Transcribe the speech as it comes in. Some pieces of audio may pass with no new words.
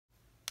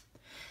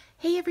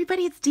Hey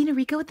everybody, it's Dina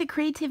Rico with the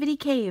Creativity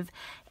Cave,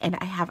 and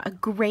I have a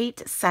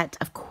great set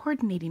of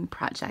coordinating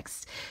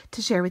projects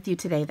to share with you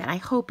today that I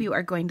hope you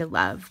are going to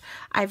love.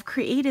 I've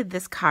created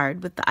this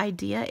card with the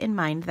idea in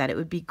mind that it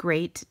would be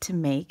great to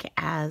make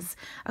as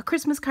a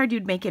Christmas card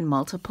you'd make in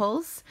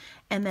multiples,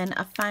 and then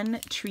a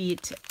fun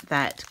treat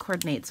that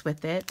coordinates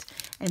with it.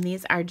 And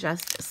these are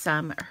just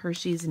some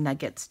Hershey's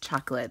Nuggets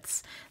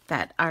chocolates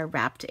that are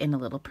wrapped in a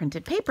little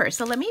printed paper.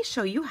 So let me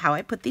show you how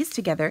I put these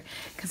together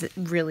because it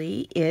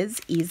really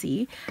is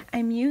easy.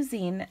 I'm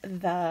using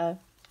the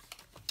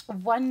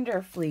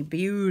wonderfully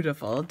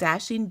beautiful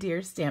Dashing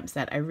Deer stamp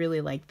set. I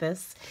really like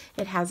this.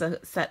 It has a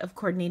set of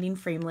coordinating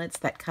framelits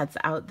that cuts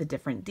out the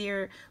different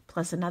deer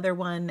plus another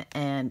one,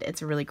 and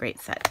it's a really great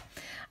set.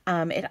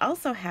 It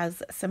also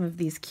has some of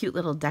these cute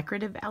little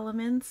decorative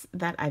elements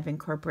that I've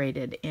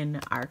incorporated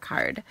in our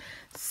card.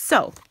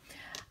 So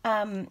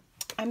I'm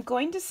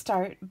going to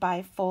start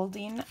by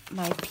folding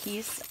my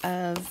piece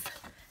of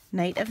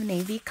Night of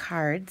Navy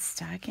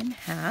cardstock in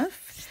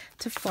half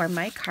to form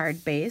my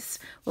card base.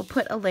 We'll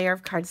put a layer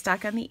of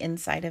cardstock on the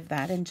inside of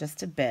that in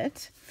just a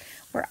bit.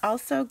 We're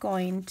also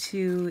going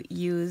to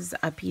use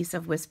a piece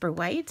of Whisper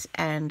White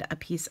and a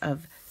piece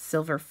of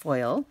silver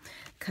foil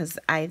because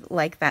I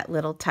like that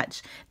little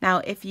touch. Now,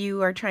 if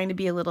you are trying to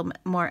be a little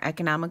more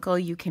economical,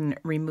 you can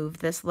remove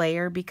this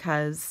layer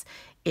because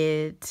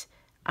it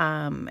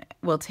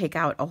will take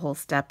out a whole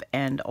step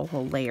and a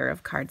whole layer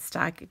of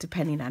cardstock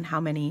depending on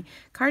how many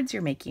cards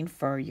you're making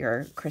for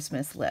your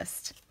Christmas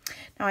list.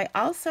 Now I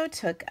also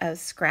took a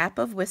scrap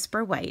of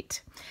Whisper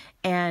White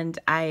and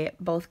I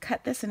both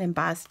cut this and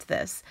embossed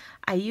this.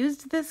 I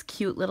used this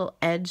cute little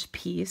edge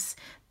piece.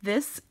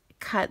 This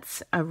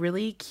cuts a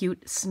really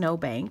cute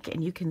snowbank,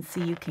 and you can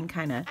see you can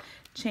kind of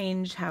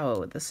change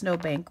how the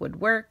snowbank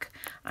would work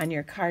on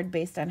your card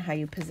based on how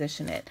you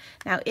position it.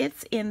 Now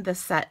it's in the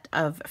set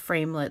of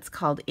framelits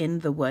called In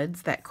the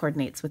Woods that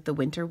coordinates with the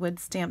Winterwood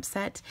stamp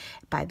set.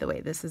 By the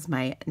way, this is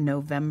my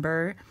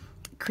November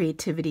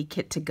creativity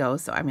kit to go,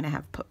 so I'm going to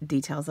have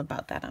details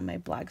about that on my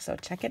blog, so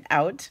check it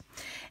out.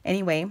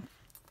 Anyway,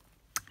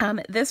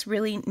 this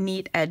really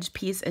neat edge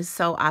piece is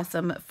so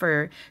awesome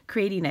for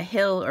creating a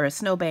hill or a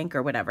snowbank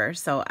or whatever.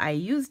 So I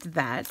used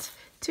that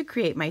to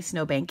create my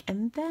snowbank,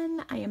 and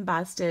then I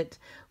embossed it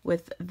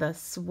with the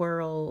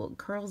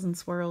Curls and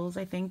Swirls,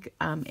 I think,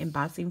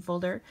 embossing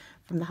folder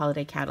from the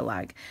holiday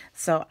catalog.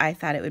 So I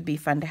thought it would be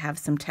fun to have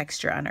some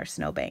texture on our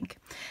snowbank.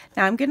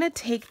 Now I'm going to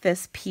take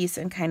this piece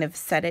and kind of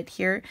set it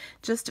here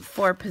just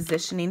for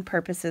positioning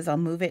purposes. I'll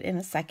move it in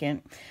a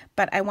second,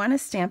 but I want to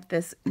stamp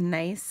this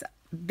nice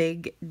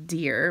big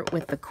deer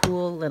with the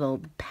cool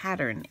little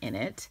pattern in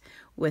it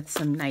with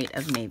some Night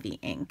of Navy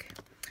ink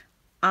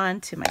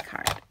onto my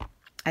card.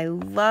 I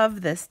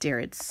love this deer.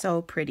 It's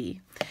so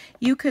pretty.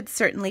 You could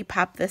certainly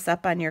pop this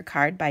up on your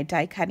card by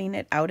die cutting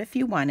it out if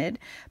you wanted,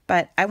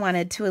 but I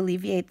wanted to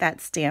alleviate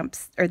that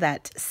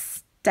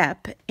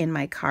step in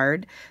my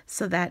card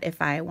so that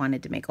if I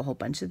wanted to make a whole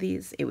bunch of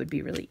these, it would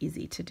be really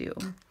easy to do.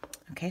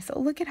 Okay, so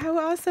look at how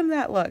awesome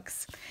that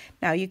looks.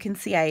 Now you can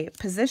see I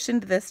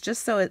positioned this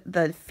just so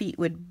the feet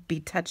would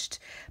be touched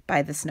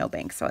by the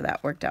snowbank, so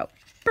that worked out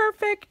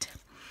perfect.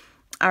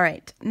 All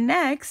right,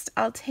 next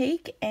I'll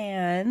take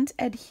and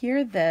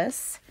adhere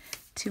this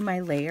to my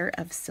layer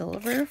of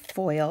silver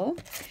foil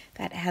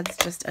that has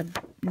just a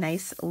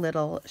nice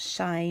little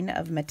shine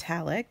of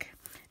metallic.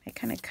 I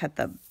kind of cut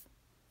that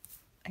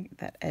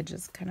edge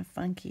is kind of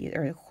funky,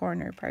 or a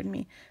corner, pardon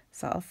me,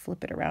 so I'll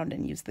flip it around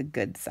and use the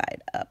good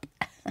side up.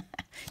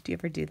 Do you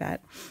ever do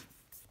that?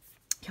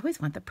 You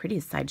always want the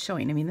prettiest side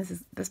showing. I mean,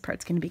 this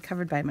part's going to be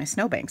covered by my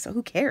snowbank, so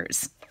who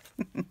cares?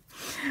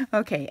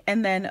 Okay,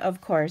 and then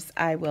of course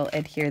I will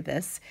adhere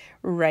this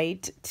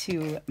right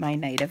to my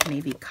Night of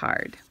Navy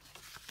card.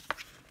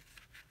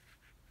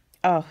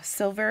 Oh,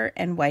 silver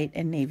and white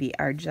and navy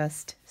are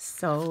just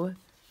so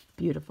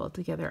beautiful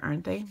together,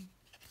 aren't they?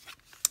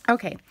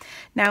 Okay,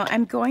 now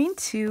I'm going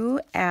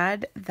to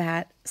add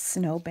that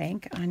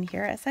snowbank on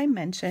here, as I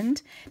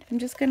mentioned. I'm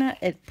just going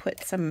to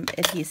put some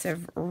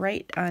adhesive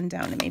right on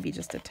down and maybe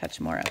just a touch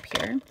more up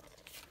here.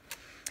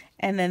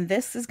 And then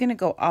this is going to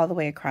go all the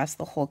way across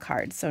the whole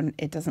card so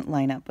it doesn't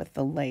line up with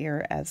the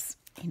layer, as,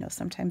 you know,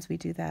 sometimes we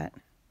do that.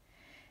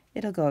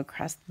 It'll go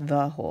across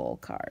the whole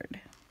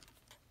card.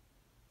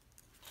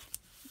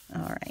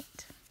 All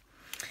right.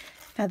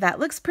 Now that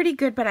looks pretty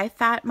good, but I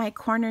thought my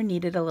corner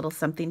needed a little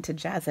something to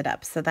jazz it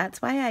up. So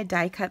that's why I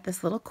die cut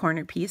this little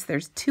corner piece.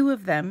 There's 2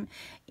 of them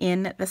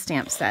in the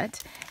stamp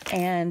set.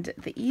 And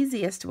the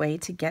easiest way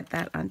to get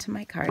that onto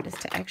my card is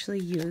to actually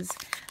use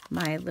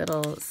my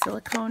little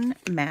silicone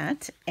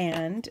mat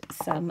and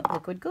some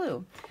liquid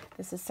glue.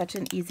 This is such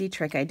an easy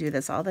trick. I do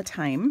this all the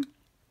time.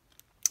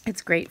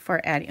 It's great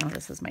for adding, oh,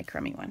 this is my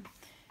crummy one.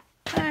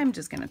 I'm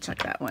just going to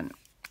chuck that one.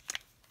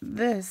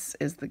 This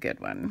is the good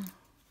one.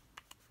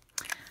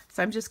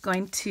 So I'm just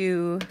going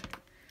to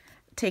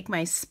take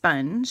my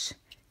sponge,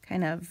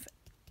 kind of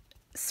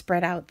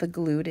spread out the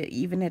glue to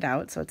even it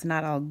out so it's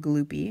not all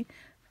gloopy.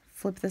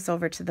 Flip this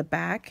over to the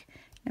back.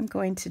 I'm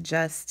going to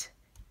just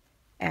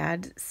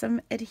add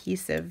some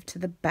adhesive to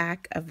the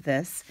back of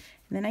this,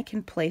 and then I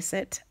can place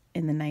it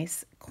in the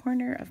nice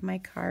corner of my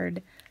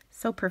card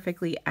so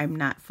perfectly. I'm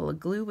not full of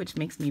glue, which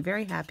makes me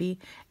very happy,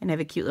 and I have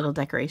a cute little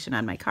decoration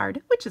on my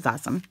card, which is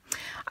awesome.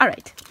 All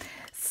right,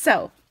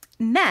 so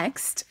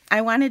next,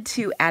 I wanted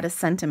to add a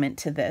sentiment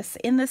to this.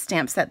 In the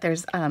stamp set,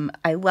 there's,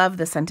 I love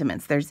the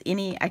sentiments. There's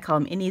I call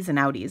them innies and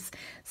outies.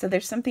 So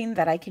there's something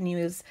that I can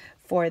use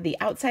for the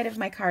outside of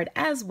my card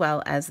as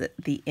well as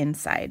the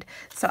inside.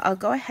 So I'll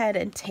go ahead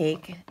and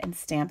take and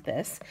stamp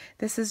this.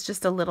 This is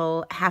just a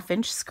little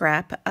 1/2-inch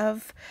scrap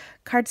of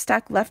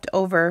cardstock left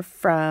over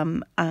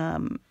from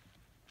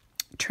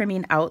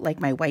trimming out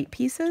like my white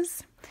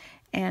pieces.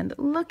 And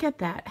look at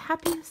that,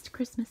 happiest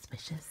Christmas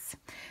wishes.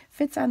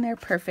 Fits on there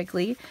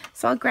perfectly.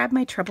 So I'll grab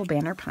my triple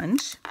banner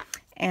punch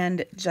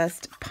and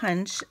just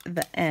punch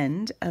the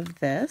end of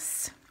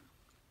this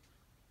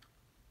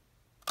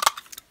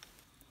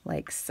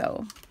like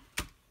so.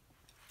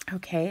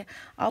 Okay,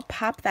 I'll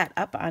pop that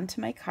up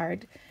onto my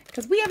card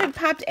because we haven't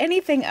popped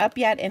anything up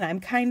yet and I'm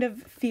kind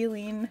of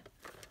feeling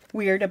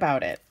weird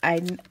about it.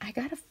 I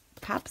gotta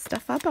pop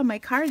stuff up on my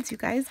cards, you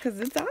guys, because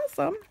it's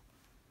awesome.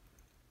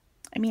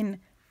 I mean,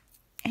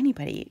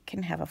 anybody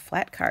can have a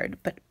flat card,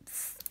 but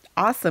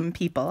awesome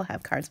people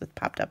have cards with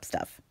popped up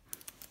stuff.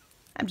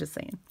 I'm just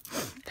saying.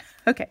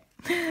 Okay,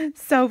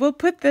 so we'll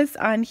put this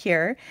on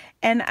here,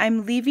 and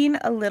I'm leaving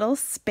a little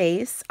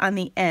space on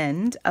the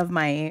end of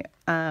my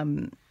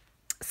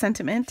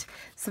sentiment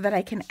so that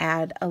I can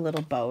add a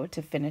little bow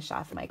to finish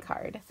off my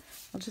card.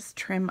 I'll just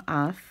trim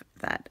off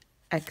that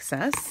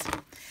excess,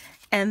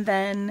 and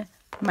then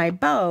my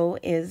bow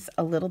is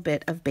a little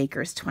bit of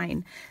baker's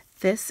twine.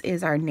 This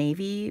is our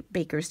navy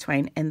baker's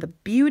twine, and the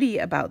beauty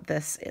about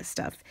this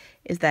stuff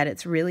is that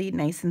it's really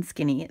nice and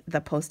skinny.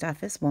 The post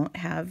office won't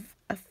have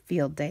a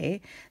field day.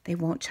 They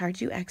won't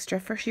charge you extra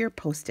for your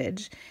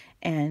postage,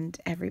 and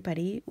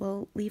everybody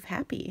will leave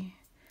happy.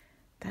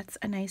 That's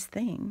a nice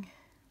thing.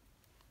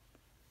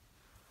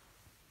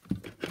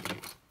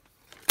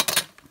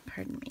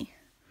 Pardon me.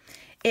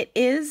 It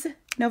is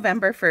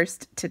November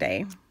 1st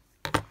today,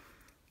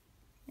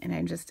 and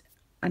I'm just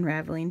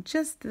unraveling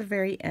just the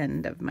very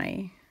end of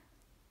my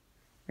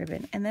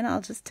ribbon, and then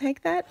I'll just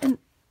take that and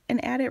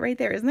add it right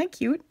there. Isn't that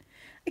cute?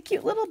 A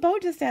cute little bow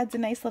just adds a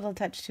nice little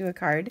touch to a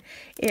card.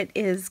 It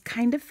is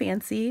kind of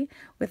fancy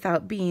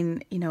without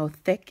being, you know,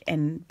 thick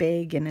and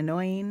big and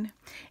annoying,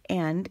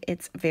 and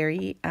it's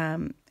very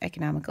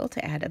economical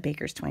to add a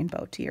baker's twine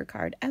bow to your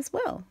card as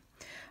well.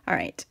 All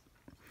right,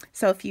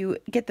 so if you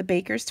get the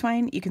baker's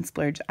twine, you can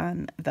splurge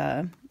on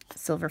the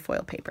silver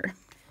foil paper.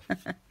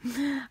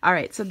 All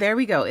right, so there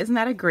we go. Isn't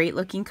that a great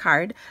looking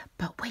card?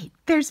 But wait,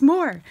 there's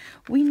more.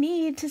 We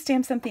need to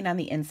stamp something on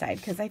the inside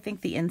because I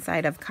think the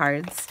inside of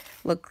cards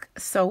look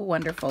so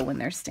wonderful when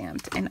they're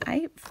stamped. And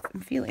I'm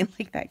feeling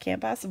like that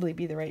can't possibly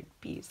be the right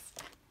piece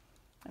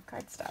of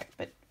cardstock,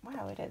 but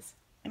wow, it is.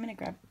 I'm going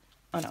to grab,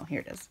 oh no,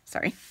 here it is.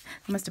 Sorry,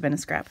 it must have been a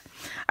scrap.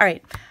 All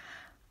right.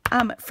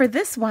 For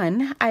this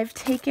one, I've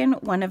taken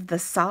one of the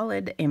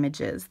solid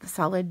images, the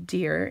solid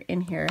deer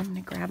in here. I'm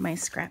going to grab my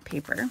scrap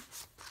paper,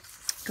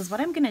 because what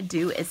I'm going to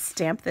do is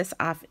stamp this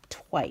off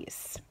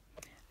twice.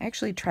 I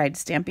actually tried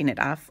stamping it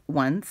off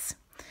once,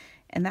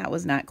 and that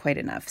was not quite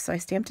enough. So I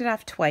stamped it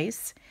off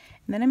twice,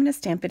 and then I'm going to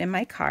stamp it in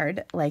my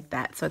card like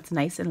that, so it's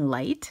nice and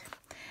light.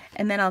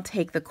 And then I'll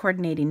take the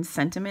coordinating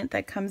sentiment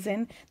that comes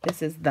in.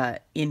 This is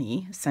the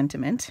innie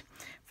sentiment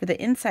for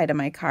the inside of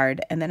my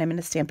card, and then I'm going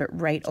to stamp it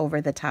right over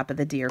the top of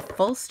the deer,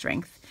 full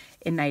strength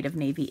in Night of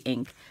Navy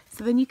ink.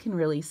 So then you can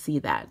really see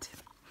that.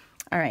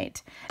 All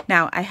right,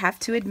 now I have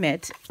to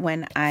admit,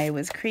 when I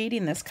was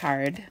creating this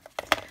card,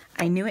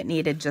 I knew it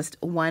needed just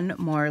one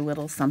more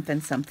little something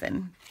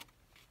something.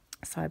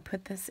 So I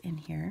put this in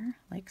here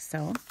like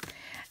so.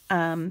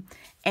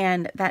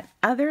 And that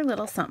other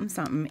little something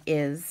something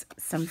is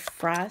some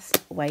Frost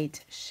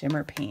White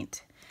shimmer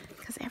paint,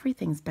 because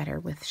everything's better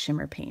with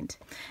shimmer paint.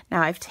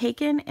 Now I've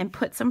taken and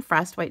put some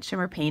Frost White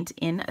shimmer paint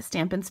in a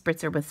Stampin'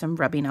 Spritzer with some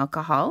rubbing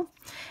alcohol,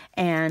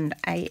 and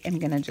I am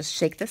going to just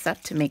shake this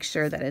up to make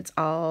sure that it's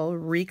all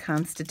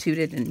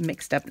reconstituted and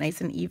mixed up nice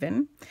and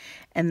even.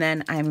 And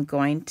then I'm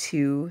going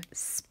to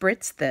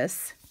spritz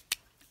this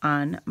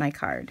on my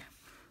card.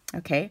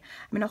 Okay,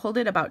 I'm going to hold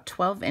it about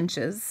 12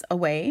 inches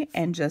away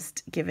and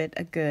just give it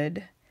a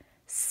good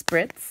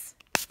spritz.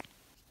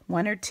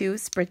 1 or 2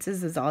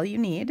 spritzes is all you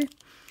need.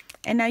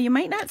 And now you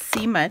might not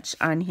see much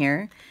on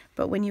here,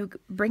 but when you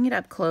bring it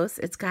up close,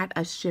 it's got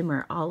a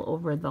shimmer all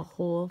over the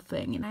whole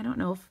thing. And I don't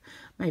know if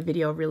my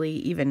video really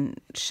even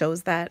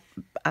shows that,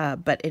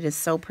 but it is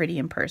so pretty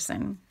in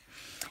person.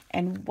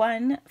 And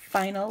one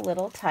final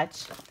little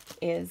touch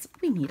is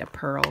we need a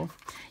pearl.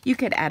 You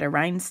could add a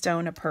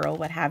rhinestone, a pearl,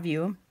 what have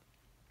you.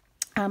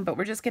 But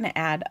we're just going to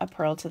add a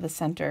pearl to the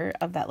center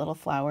of that little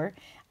flower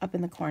up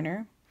in the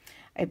corner.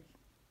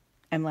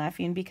 I'm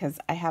laughing because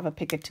I have a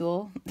pick a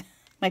tool,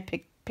 my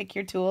pick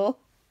your tool,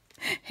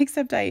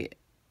 except I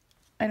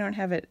don't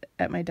have it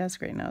at my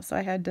desk right now, so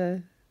I had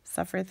to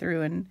suffer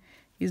through and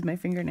use my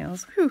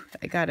fingernails. Whew,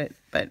 I got it,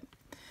 but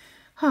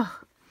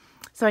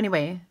so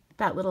anyway,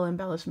 that little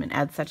embellishment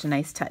adds such a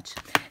nice touch.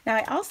 Now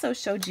I also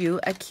showed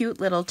you a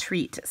cute little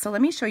treat. So let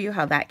me show you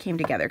how that came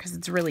together because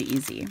it's really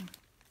easy.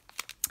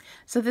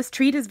 So this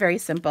treat is very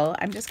simple.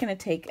 I'm just going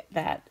to take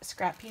that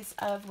scrap piece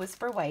of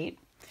Whisper White.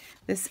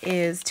 This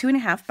is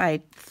 2.5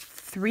 by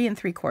 3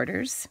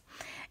 3/4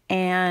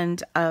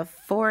 and a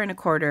 4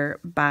 1/4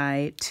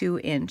 by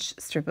 2-inch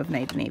strip of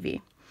Night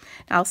Navy.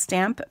 Now I'll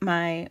stamp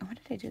my, what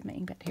did I do with my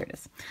ink pad? Here it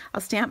is.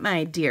 I'll stamp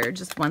my deer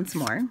just once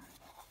more.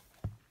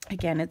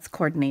 Again, it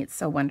coordinates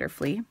so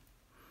wonderfully.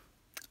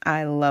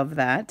 I love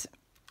that.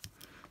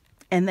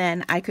 And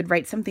then I could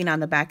write something on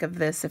the back of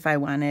this if I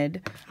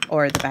wanted,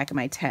 or the back of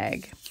my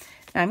tag.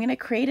 Now I'm going to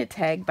create a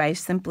tag by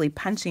simply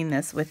punching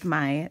this with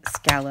my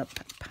scallop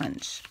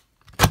punch.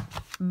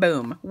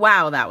 Boom.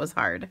 Wow, that was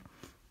hard.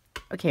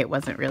 Okay, it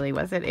wasn't really,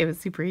 was it? It was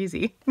super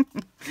easy.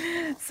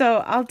 So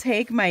I'll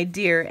take my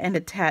deer and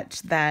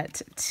attach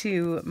that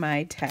to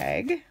my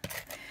tag,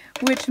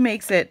 which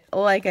makes it,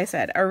 like I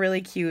said, a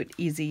really cute,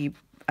 easy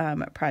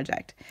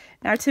project.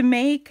 Now to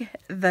make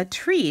the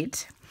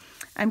treat,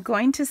 I'm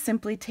going to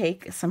simply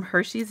take some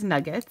Hershey's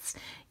Nuggets.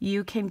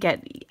 You can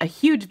get a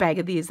huge bag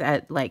of these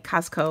at like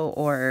Costco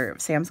or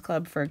Sam's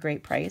Club for a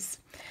great price.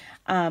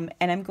 And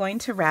I'm going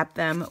to wrap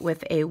them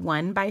with a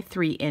 1 by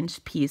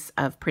 3-inch piece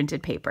of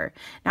printed paper.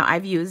 Now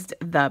I've used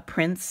the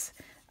Prince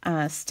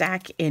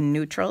stack in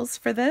neutrals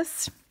for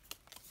this.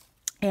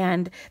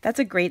 And that's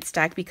a great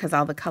stack because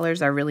all the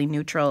colors are really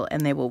neutral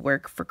and they will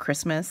work for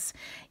Christmas.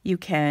 You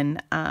can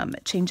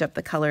change up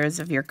the colors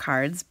of your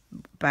cards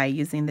by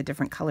using the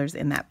different colors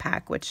in that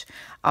pack, which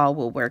all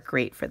will work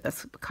great for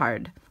this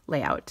card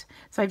layout.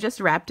 So I've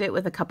just wrapped it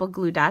with a couple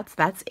glue dots.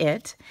 That's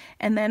it.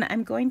 And then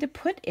I'm going to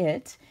put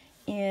it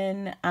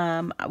in,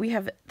 we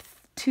have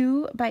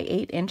 2 by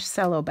 8-inch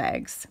cello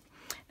bags.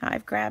 Now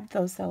I've grabbed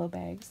those cello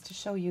bags to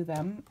show you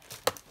them,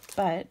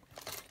 but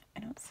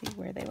I don't see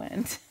where they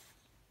went.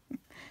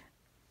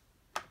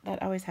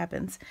 That always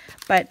happens.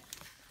 But,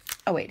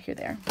 oh wait, here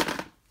they are.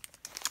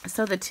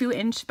 So the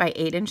 2-inch by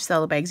 8-inch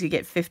cello bags, you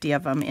get 50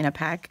 of them in a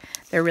pack.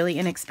 They're really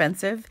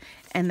inexpensive.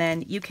 And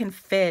then you can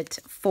fit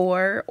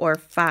 4 or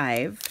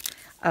 5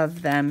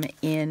 of them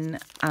in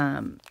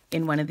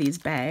one of these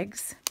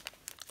bags.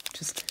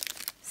 Just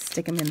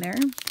stick them in there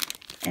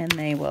and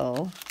they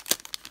will,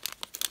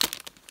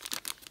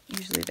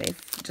 usually they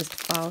just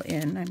fall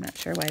in. I'm not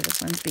sure why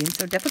this one's being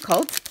so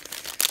difficult.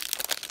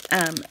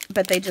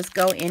 But they just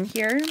go in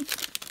here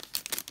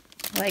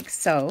like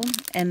so,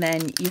 and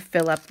then you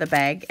fill up the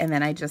bag, and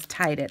then I just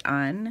tied it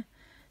on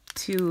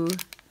to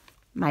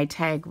my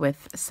tag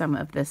with some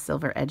of this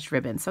silver edged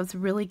ribbon. So it's a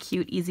really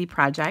cute, easy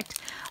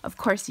project. Of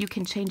course, you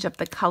can change up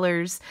the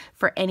colors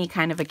for any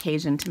kind of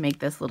occasion to make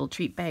this little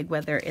treat bag,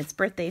 whether it's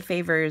birthday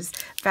favors,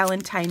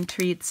 Valentine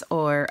treats,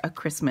 or a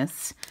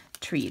Christmas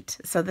treat.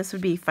 So this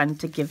would be fun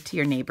to give to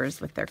your neighbors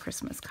with their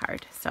Christmas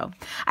card. So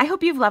I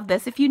hope you've loved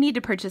this. If you need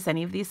to purchase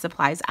any of these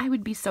supplies, I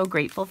would be so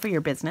grateful for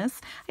your business.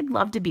 I'd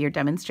love to be your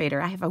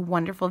demonstrator. I have a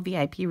wonderful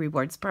VIP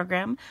rewards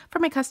program for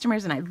my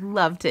customers, and I'd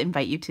love to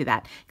invite you to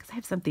that because I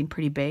have something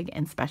pretty big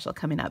and special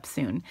coming up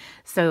soon.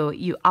 So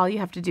all you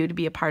have to do to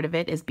be a part of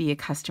it is be a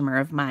customer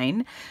of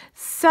mine.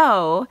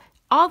 So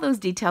all those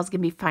details can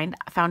be found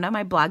on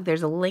my blog.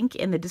 There's a link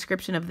in the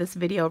description of this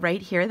video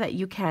right here that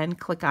you can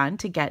click on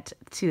to get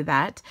to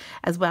that,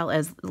 as well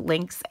as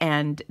links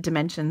and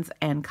dimensions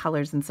and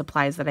colors and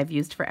supplies that I've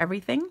used for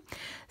everything.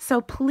 So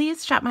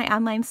please shop my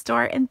online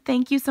store, and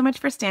thank you so much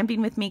for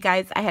stamping with me,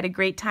 guys. I had a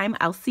great time.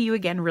 I'll see you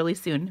again really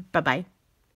soon. Bye-bye.